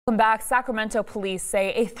Welcome back. Sacramento police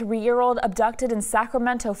say a 3-year-old abducted in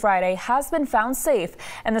Sacramento Friday has been found safe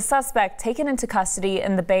and the suspect taken into custody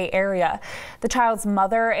in the Bay Area. The child's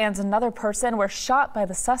mother and another person were shot by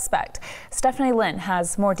the suspect. Stephanie Lynn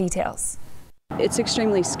has more details. It's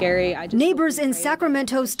extremely scary. Neighbors in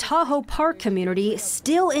Sacramento's Tahoe Park community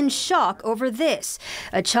still in shock over this.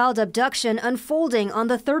 A child abduction unfolding on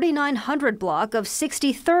the 3900 block of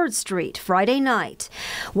 63rd Street Friday night.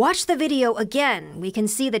 Watch the video again. We can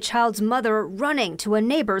see the child's mother running to a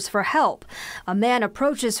neighbor's for help. A man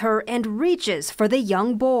approaches her and reaches for the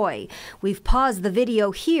young boy. We've paused the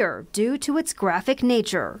video here due to its graphic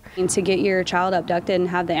nature. To get your child abducted and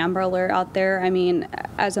have the Amber Alert out there, I mean,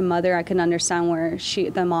 as a mother, I can understand where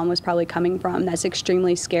the mom was probably coming from. That's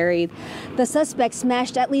extremely scary. The suspect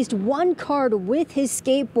smashed at least one car with his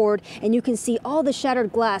skateboard, and you can see all the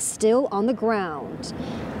shattered glass still on the ground.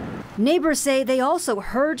 Neighbors say they also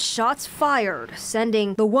heard shots fired,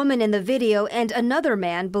 sending the woman in the video and another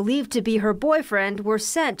man believed to be her boyfriend were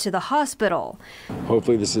sent to the hospital.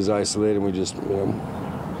 Hopefully this is isolated and we just,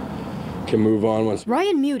 can move on.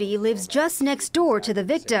 Ryan Muty lives just next door to the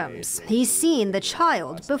victims. He's seen the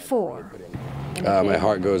child before. My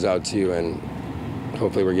heart goes out to you, and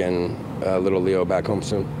hopefully we're getting little Leo back home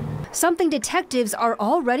soon. Something detectives are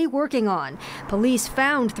already working on. Police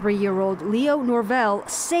found 3-year-old Leo Norvell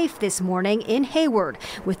safe this morning in Hayward,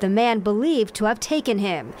 with the man believed to have taken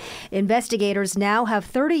him. Investigators now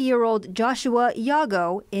have 30-year-old Joshua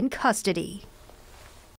Yago in custody.